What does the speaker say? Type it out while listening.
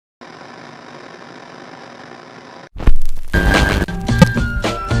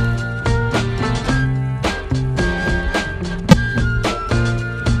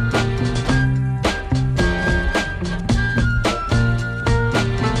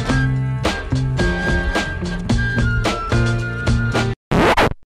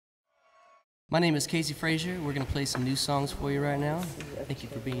name is Casey Frazier. We're going to play some new songs for you right now. Thank you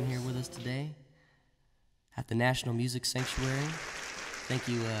for being here with us today at the National Music Sanctuary. Thank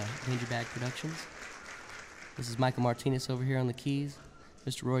you, Dangerbag Productions. This is Michael Martinez over here on the keys,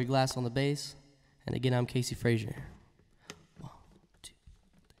 Mr. Roy Glass on the bass, and again, I'm Casey Frazier. 1, 2,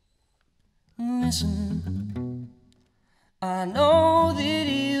 3. Listen, I know that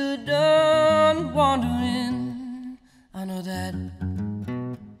you're done wandering. I know that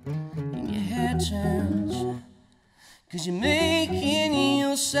in your head turns, 'cause you're making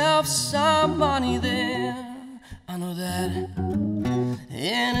yourself some money there. I know that,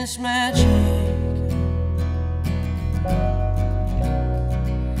 and it's magic,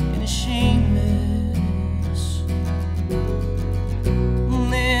 and it's shameless.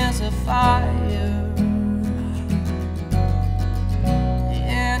 There's a fire,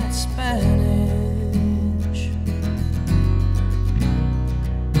 and it's Spanish.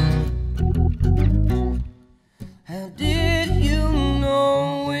 How did you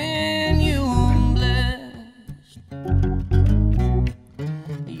know when you were blessed?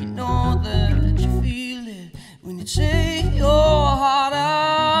 You know that you feel it when you take your heart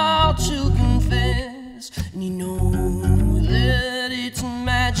out to confess. And you know that it's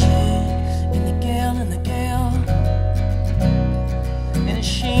magic in the gal, and it's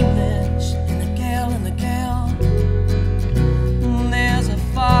shameless in the gal, There's a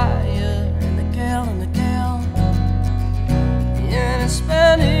fire in the gal, and it's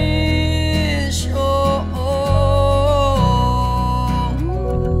Spanish. Oh, oh.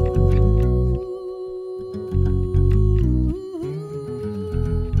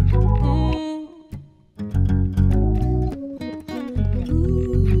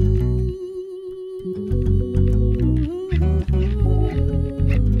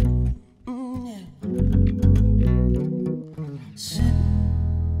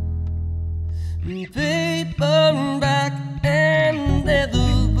 Paperback and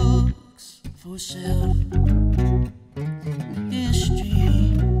leather books for self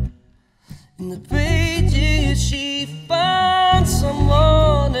history. In the pages she finds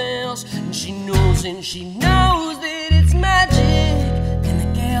someone else, and she knows that it's magic in the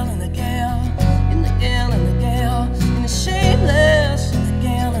gal, and it's shameless in the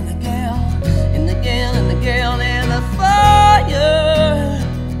gal, and there's a fire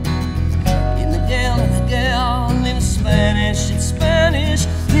in the gal, and it's Spanish,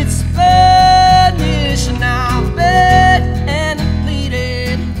 and I bet and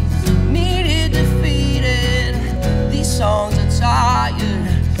pleaded, needed defeated. These songs are tired,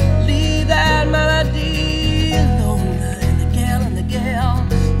 leave that melody alone. In the gal,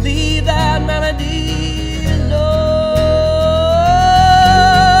 leave that melody alone.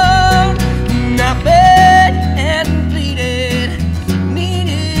 And I bet and pleaded,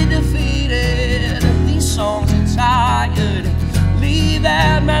 needed defeated. These songs are tired, leave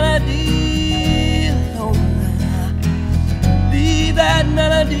that melody alone. Leave that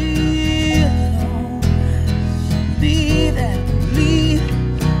melody alone. Leave that, leave.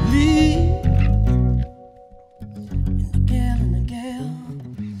 In the gal, in the gal,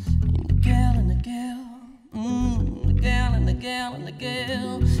 in the gal, in the gal, the gal, in the gal, in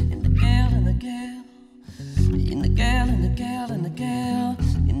the gal, in the gal, in the gal, in the gal, in the gal, in the gal, in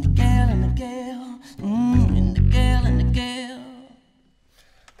the gal, in the gal, in the gal, in the gal.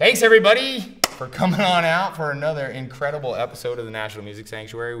 Thanks, everybody, for coming on out for another incredible episode of the National Music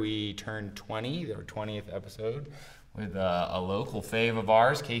Sanctuary. We turned 20, our 20th episode, with a local fave of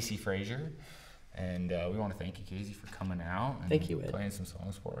ours, Casey Frazier. And we want to thank you, Casey, for coming out and Thank you, Ed. playing some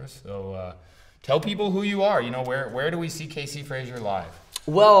songs for us. So tell people who you are. You know, where do we see Casey Frazier live?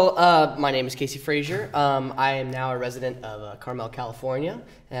 Well, my name is Casey Frazier. I am now a resident of Carmel, California,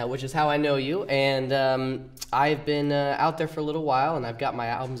 which is how I know you. And I've been out there for a little while, and I've got my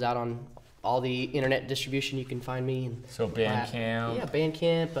albums out on all the internet distribution you can find me. And So Bandcamp. yeah,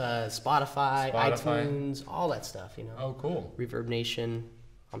 Bandcamp, Spotify, iTunes, all that stuff, you know. Oh, cool. Reverb Nation.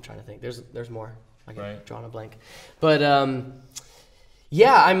 I'm trying to think. There's more. I get drawn a blank. But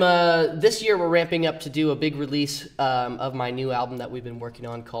yeah, I'm this year we're ramping up to do a big release of my new album that we've been working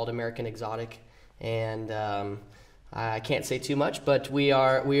on called American Exotic, and I can't say too much, but we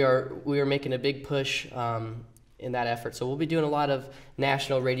are making a big push in that effort. So we'll be doing a lot of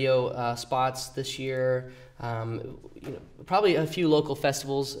national radio spots this year. You know, probably a few local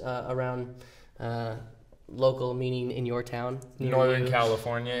festivals around. Local meaning in your town, Northern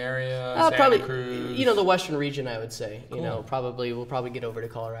California area, Santa probably Cruz. You know, the western region, I would say. Cool. You know, we'll probably get over to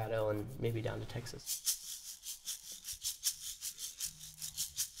Colorado and maybe down to Texas.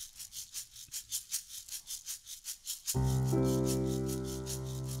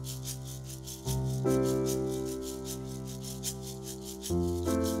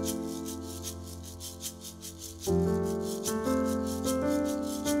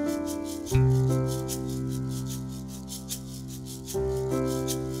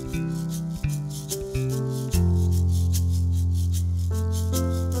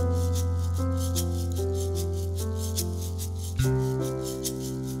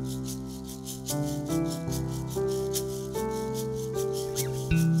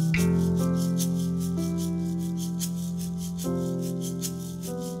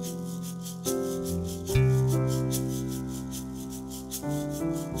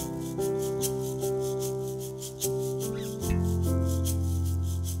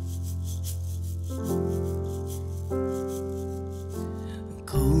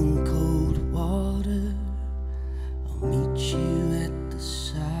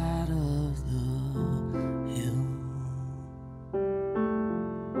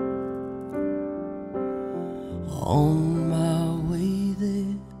 On my way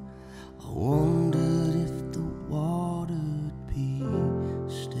there, I wondered if the water'd be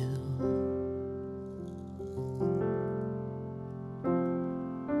still.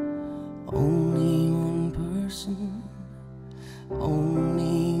 Only one person,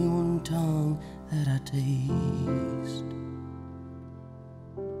 only one tongue that I taste.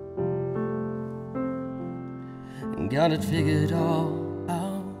 Got it figured all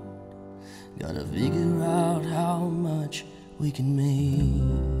out. Gotta figure out how much we can make.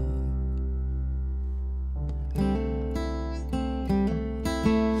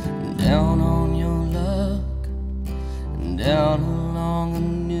 Down on your luck, and down along a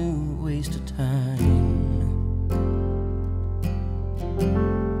new waste of time.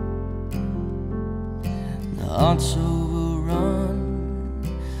 The heart's overrun,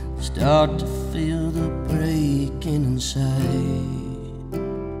 start to feel the breaking inside.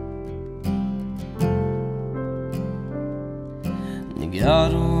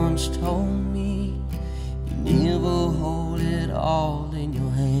 God once told me you never hold it all in your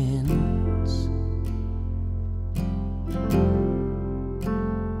hands.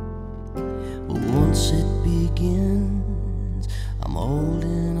 But once it begins, I'm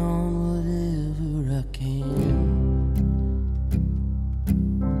holding on whatever I can.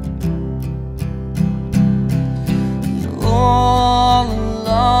 And all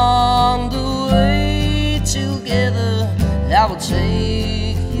along the way together, I will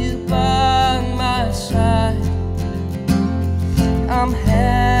take you by my side. I'm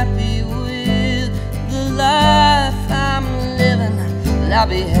happy with the life I'm living. I'll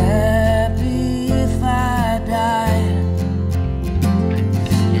be happy if I die.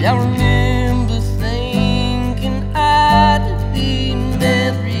 I remember thinking I'd be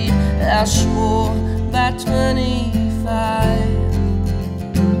married. I swore by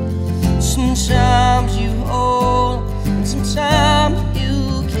 25. Sometimes you hold, sometimes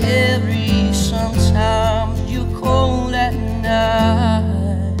you carry, sometimes you're cold at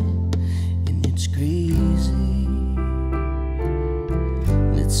night. And it's crazy,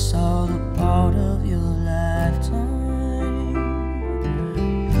 it's all a part of your lifetime.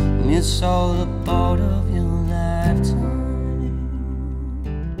 It's all a part of your lifetime.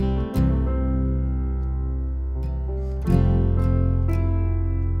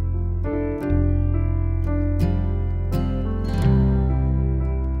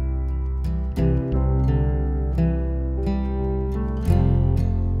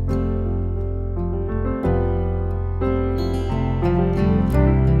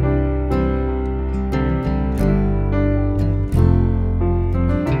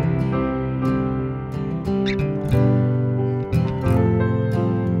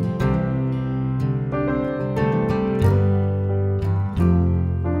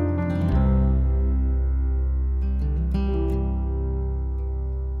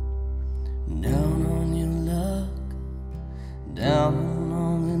 Down on your luck, down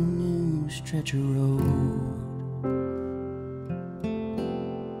along a new stretch of road.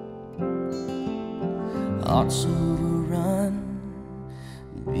 Hearts overrun,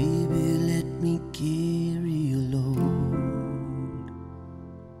 baby, let me carry your load.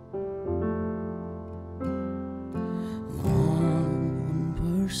 One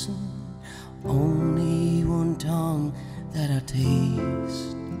person, only one tongue that I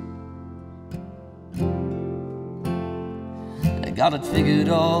taste. I got it figured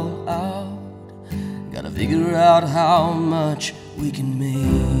all out. Gotta figure out how much we can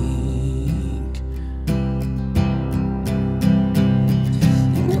make.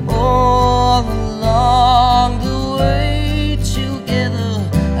 And all along the way together,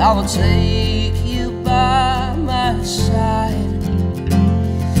 I will take you by my side.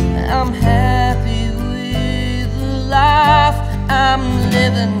 I'm happy with the life I'm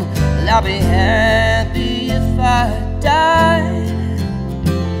living. I'll be happy if I die.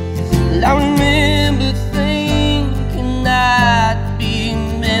 I remember thinking I'd be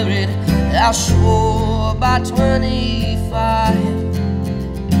married. I swore by 25.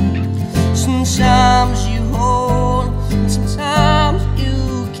 Sometimes you hold, sometimes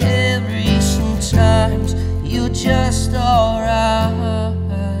you carry, sometimes you're just alright.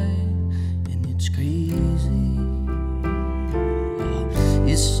 And it's crazy,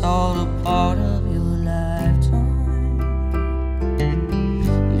 it's all a part of your lifetime.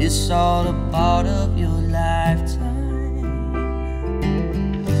 It's all a part of your lifetime.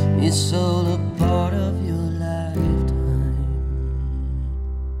 It's all a part of your lifetime.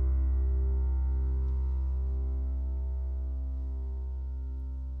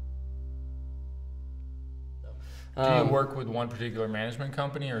 Do you work with one particular management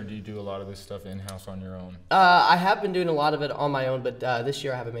company, or do you do a lot of this stuff in-house on your own? I have been doing a lot of it on my own, but this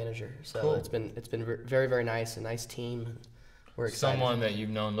year I have a manager, so cool. it's been very, very nice, a nice team. We're excited. Someone that you've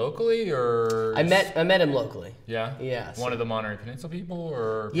known locally, or I met him locally. Yeah. Yeah. One of the Monterey Peninsula people,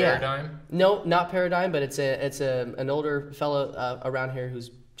 or Paradigm? No, not Paradigm, but it's an older fellow around here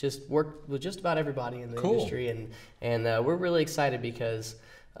who's just worked with just about everybody in the industry, and we're really excited because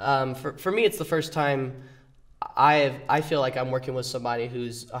for me it's the first time I feel like I'm working with somebody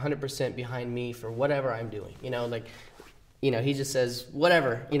who's 100% behind me for whatever I'm doing. He just says,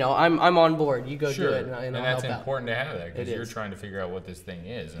 whatever, I'm on board, you go do it, and I'll that's help important out. to have that, because you're trying to figure out what this thing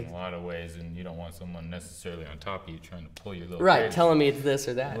is in a lot of ways, and you don't want someone necessarily on top of you trying to pull your little bridge. Telling me it's this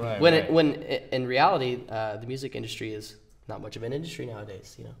or that. Right, when in reality, the music industry is not much of an industry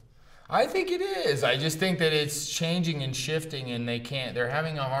nowadays, I think it is. I just think that it's changing and shifting, and they're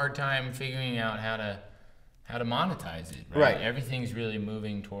having a hard time figuring out how to monetize it, right? Everything's really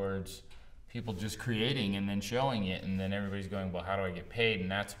moving towards people just creating and then showing it, and then everybody's going, well, how do I get paid? And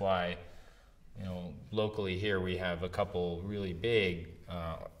that's why, locally here we have a couple really big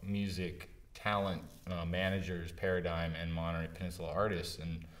music talent managers, Paradigm and Monterey Peninsula Artists,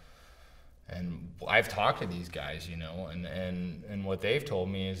 and I've talked to these guys, and what they've told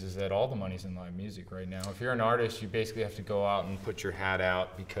me is that all the money's in live music right now. If you're an artist, you basically have to go out and put your hat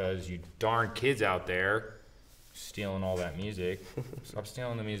out, because you darn kids out there stealing all that music. Stop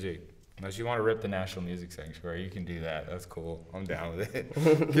stealing the music. Unless you want to rip the National Music Sanctuary, you can do that. That's cool. I'm down with it.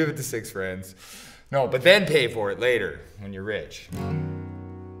 Give it to 6 friends. No, but then pay for it later when you're rich.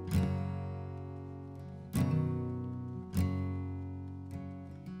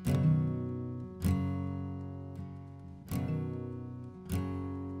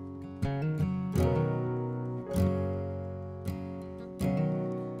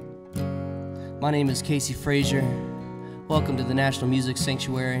 My name is Casey Frazier. Welcome to the National Music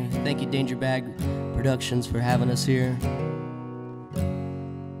Sanctuary. Thank you, Dangerbag Productions, for having us here. Got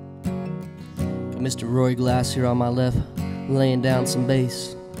Mr. Roy Glass here on my left, laying down some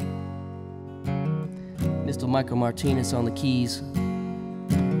bass. Mr. Michael Martinez on the keys.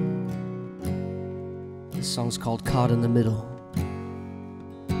 This song's called Caught in the Middle.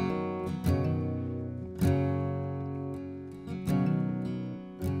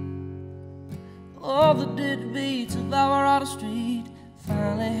 All the deadbeats of Alvarado Street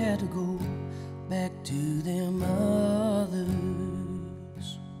finally had to go back to their mothers.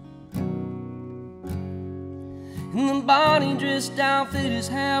 And the body dressed down, filled his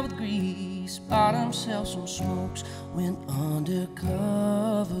hair with grease, bought himself some smokes, went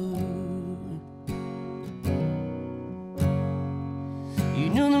undercover. You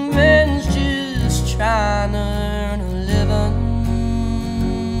knew the man's just trying to earn a living.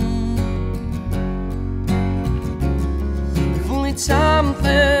 Time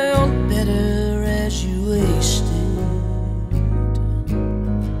felt better as you wasted,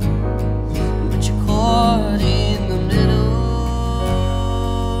 but you're caught in the middle,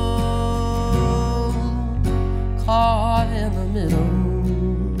 caught in the middle.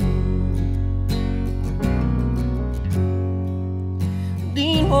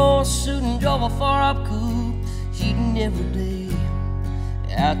 Dean wore a suit and drove a far-up coupe, eating every day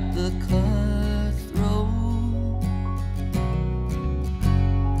at the cutthroat.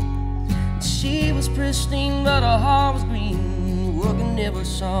 She was pristine, but her heart was green. Working never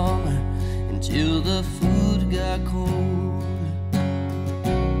saw her until the food got cold.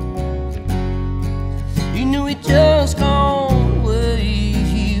 You knew he'd just gone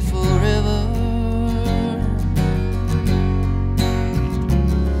away forever,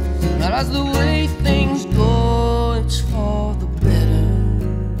 but as the way things go, it's for the better.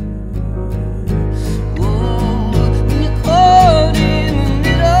 Whoa, when you're caught in the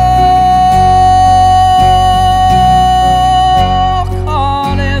middle,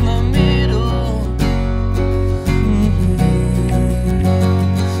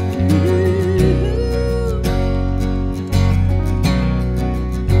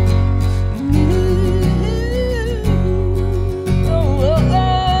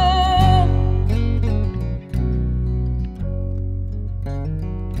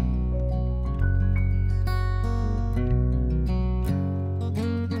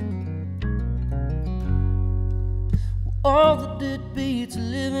 all the deadbeats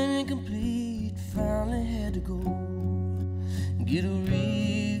living incomplete finally had to go and get a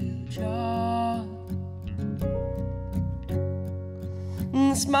real job.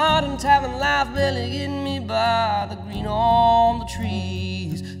 And the smart and talent life barely getting me by. The green on the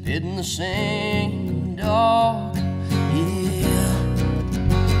trees, petting the same dog. Yeah,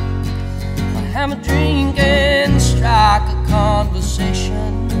 I have a drink and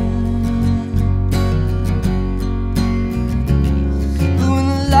conversation. But when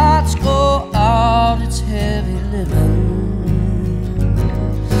the lights go out, it's heavy living.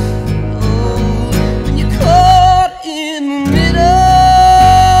 Oh, when you're caught in the middle.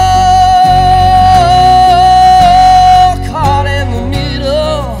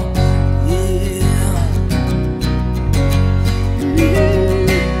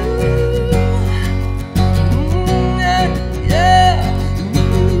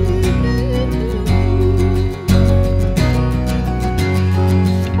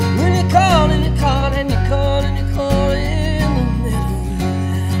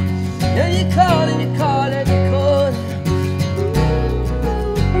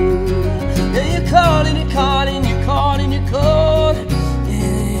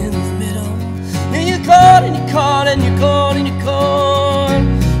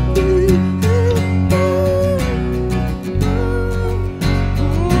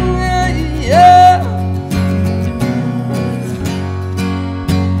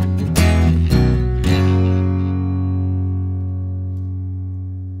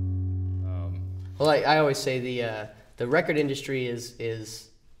 Well, I always say the record industry is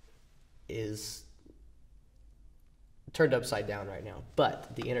turned upside down right now,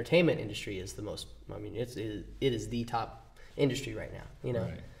 but the entertainment industry is the most. I mean, it is the top industry right now. You know,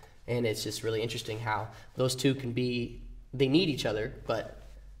 Right. And it's just really interesting how those two can be. They need each other, but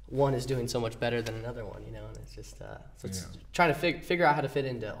one is doing so much better than another one. You know, and it's just so it's trying to figure out how to fit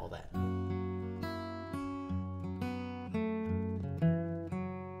into all that.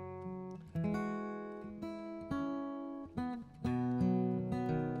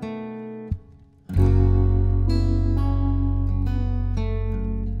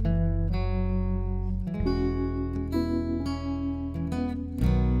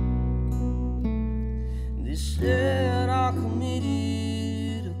 They said I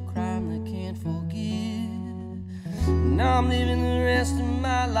committed a crime they can't forgive. Now I'm living the rest of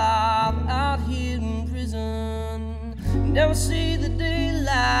my life out here in prison. Never see the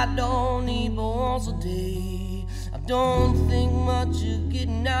daylight, don't eat but once a day. I don't think much of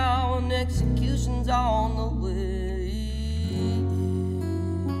getting out when execution's on the way.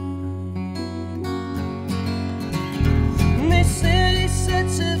 They said he's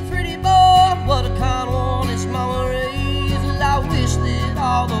such a pretty boy, what a kind one his mama raised. Well, I wish that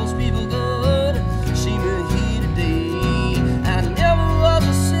all those people could see me here today. I never was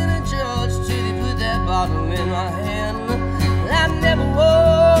a sinner judge till they put that bottle in my hand. I never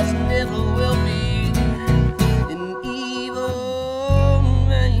was, never will be an evil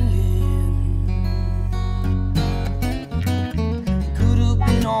man. Could have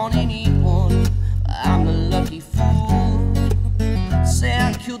been on anyone, I'm the lucky fool. Say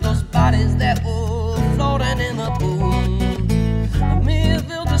I killed those bodies that were floating in the pool. I may have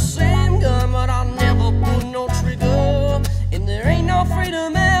filled the same gun, but I never pulled no trigger. And there ain't no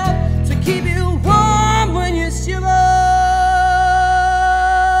freedom out to keep you warm when you shiver.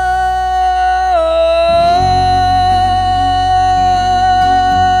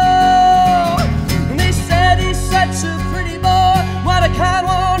 They said he's such a pretty boy, what a kind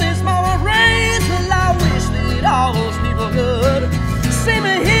one his mama raised. Well, I wish that all those people could see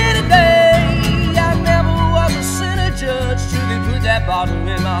me here today. I never was a sinner judge till they put that bottle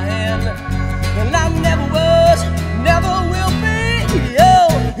in my hand. And I never was, never will be,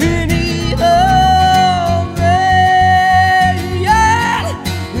 an evil man. Yeah,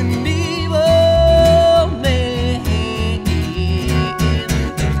 an evil man. An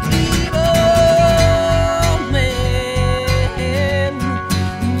evil man.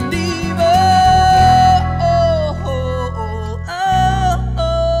 An evil.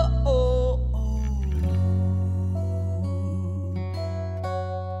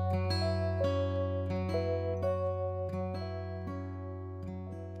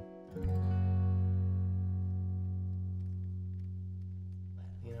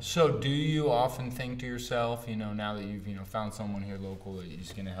 So do you often think to yourself, you know, now that you've, you know, found someone here local that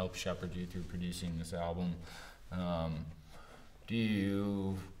is going to help shepherd you through producing this album, do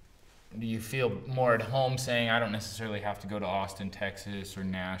you feel more at home saying, I don't necessarily have to go to Austin, Texas, or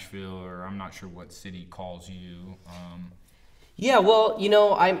Nashville, or I'm not sure what city calls you? Yeah, well, you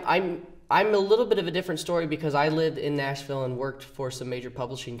know, I'm a little bit of a different story because I lived in Nashville and worked for some major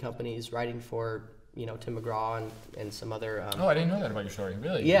publishing companies, writing for, you know, Tim McGraw and some other. Oh, I didn't know that about your story.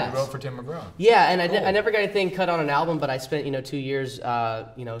 Really? Yes. You wrote for Tim McGraw. Yeah, and Cool. I never got anything cut on an album, but I spent, you know, 2 years,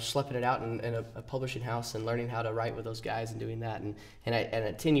 you know, schlepping it out in a publishing house and learning how to write with those guys and doing that, and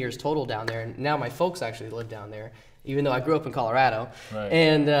 10 years total down there. And now my folks actually live down there, even though I grew up in Colorado. Right.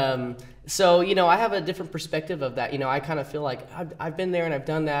 And so, you know, I have a different perspective of that. You know, I kind of feel like I've been there and I've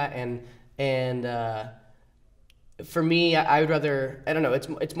done that, and for me, I would rather, I don't know,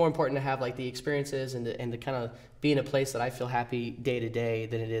 it's more important to have like the experiences and to kind of be in a place that I feel happy day to day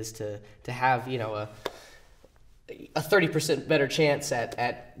than it is to have, you know, a 30% better chance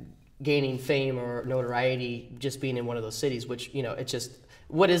at gaining fame or notoriety just being in one of those cities, which, you know, it's just,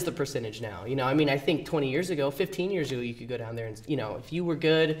 what is the percentage now? You know, I mean, I think 20 years ago, 15 years ago, you could go down there and, you know, if you were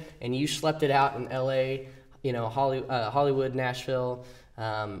good and you slept it out in LA, you know, Hollywood, Nashville,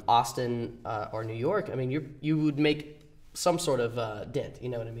 Austin, or New York, I mean, you would make some sort of dent. You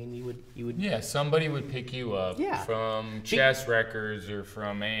know what I mean? You would. Yeah, somebody would pick you up from Chess Records or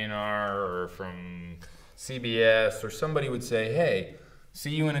from A&R or from CBS, or somebody would say, hey,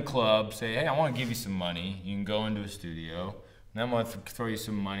 see you in a club, say, hey, I want to give you some money. You can go into a studio, and I'm going to throw you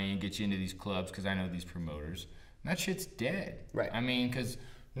some money and get you into these clubs because I know these promoters. And that shit's dead. Right. I mean, because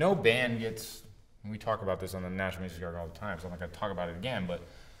no band gets. We talk about this on the National Music Yard all the time, so I'm not going to talk about it again, but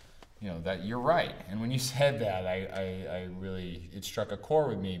you know that you're right. And when you said that, I really, it struck a chord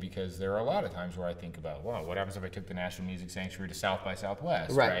with me, because there are a lot of times where I think about, wow, what happens if I took the National Music Sanctuary to South by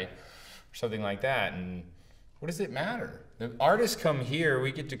Southwest, right? Or something like that. And what does it matter? The artists come here,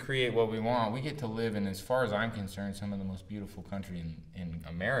 we get to create what we want, we get to live in, as far as I'm concerned, some of the most beautiful country in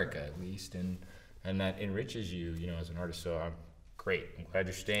America, at least, and that enriches you, you know, as an artist. So I'm great. I'm glad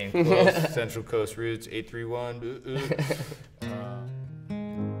you're staying close. Central Coast Roots, 831.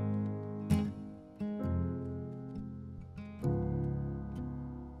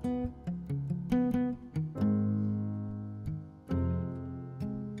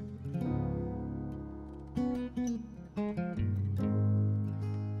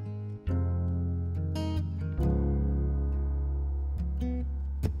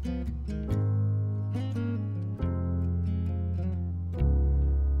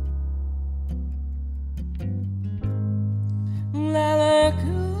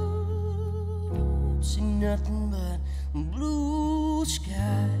 Nothing but blue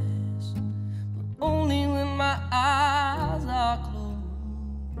skies, but only when my eyes are closed.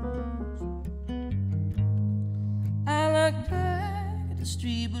 I look back at the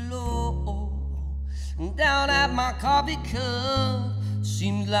street below, and down at my coffee cup.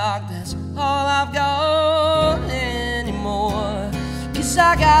 Seems like that's all I've got anymore. 'Cause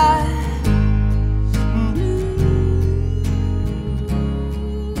I got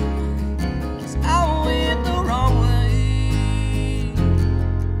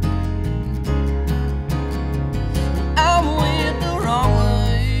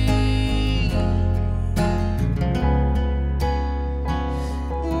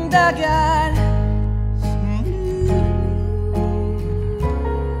I got blue.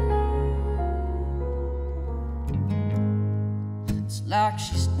 It's like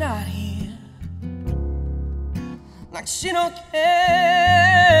she's not here, like she don't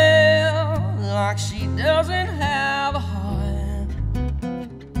care, like she doesn't have a heart.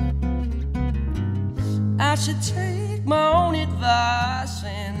 I should take my own advice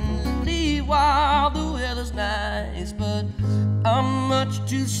and leave while the weather's nice, but I'm much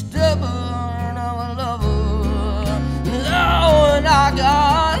too stubborn of a lover. Oh, and I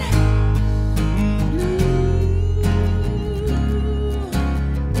got blue,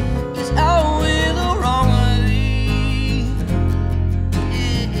 'cause I went the wrong way.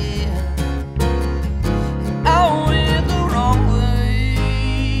 Yeah, I went the wrong way.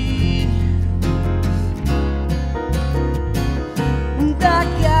 And I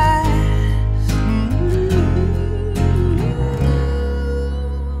got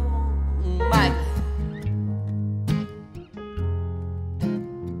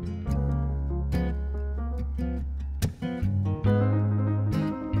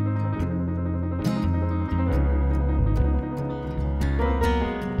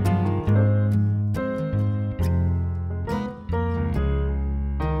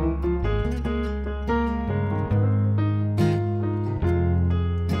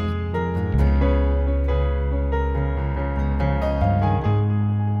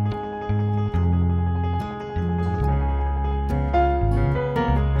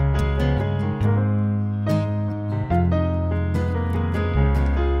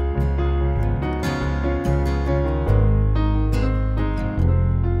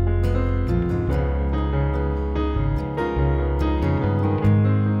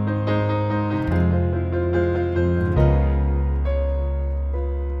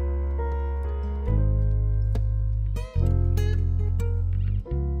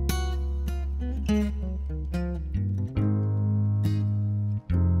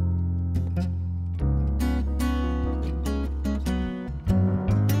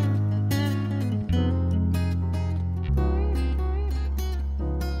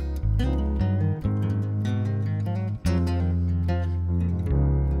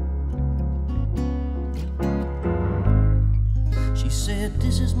said,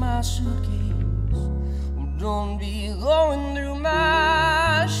 this is my suitcase. Well, don't be going through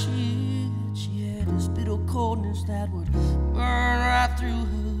my shit. She had this bitter coldness that would burn right through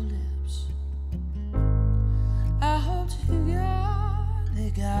her lips. I hope to God they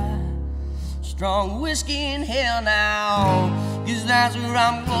got strong whiskey in hell now, 'cause that's where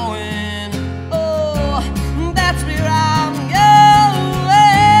I'm going. Oh, that's where I'm going.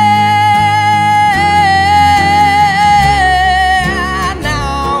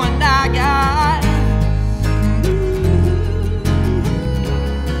 Now, and I got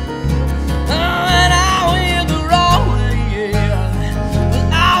and I went the wrong way, yeah. But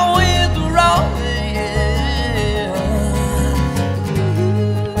I went the wrong way, yeah.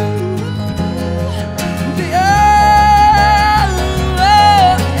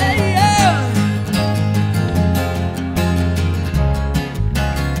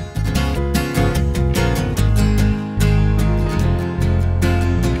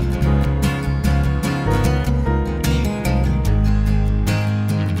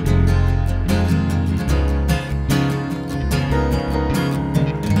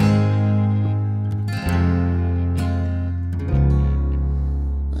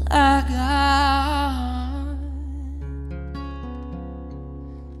 I got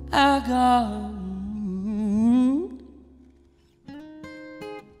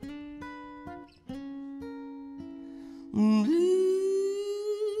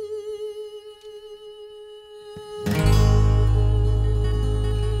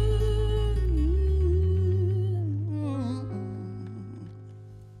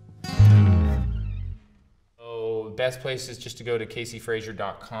Best place is just to go to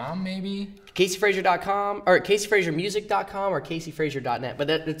CaseyFrazier.com, maybe? CaseyFrazier.com, or CaseyFrazierMusic.com, or CaseyFrazier.net, but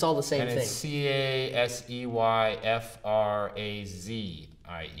it's all the same thing. And it's CaseyFrazier.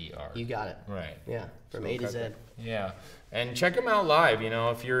 You got it. Right. Yeah, from A to Z. Yeah, and check them out live. You know,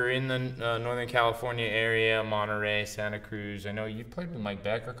 if you're in the Northern California area, Monterey, Santa Cruz. I know you played with Mike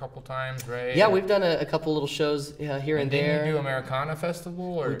Becker a couple times, right? Yeah, we've done a couple little shows here and there. Did you do Americana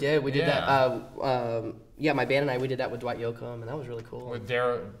Festival? Or? We did. We did that. Yeah, my band and I, we did that with Dwight Yoakam, and that was really cool. With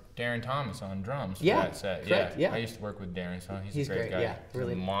Darren Thomas on drums for that set. Correct, yeah. I used to work with Darren, so he's a great guy. Yeah,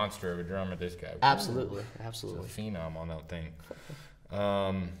 really. He's a monster of a drummer, this guy. Absolutely. He's a phenom on that thing.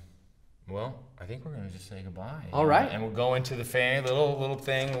 Well, I think we're gonna just say goodbye. All right. And we'll go into the little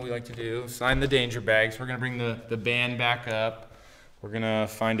thing we like to do. Sign the danger bags. We're gonna bring the band back up. We're gonna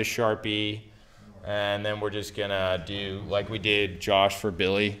find a Sharpie, and then we're just gonna do like we did Josh for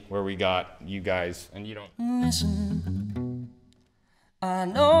Billy, where we got you guys, and you don't. Listen, I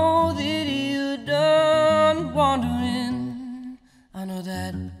know that you're done wandering. I know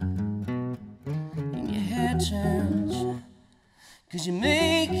that in your head turns, 'cause you're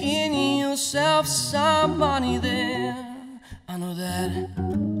making yourself some money there. I know that,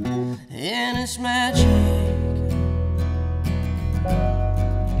 and it's magic.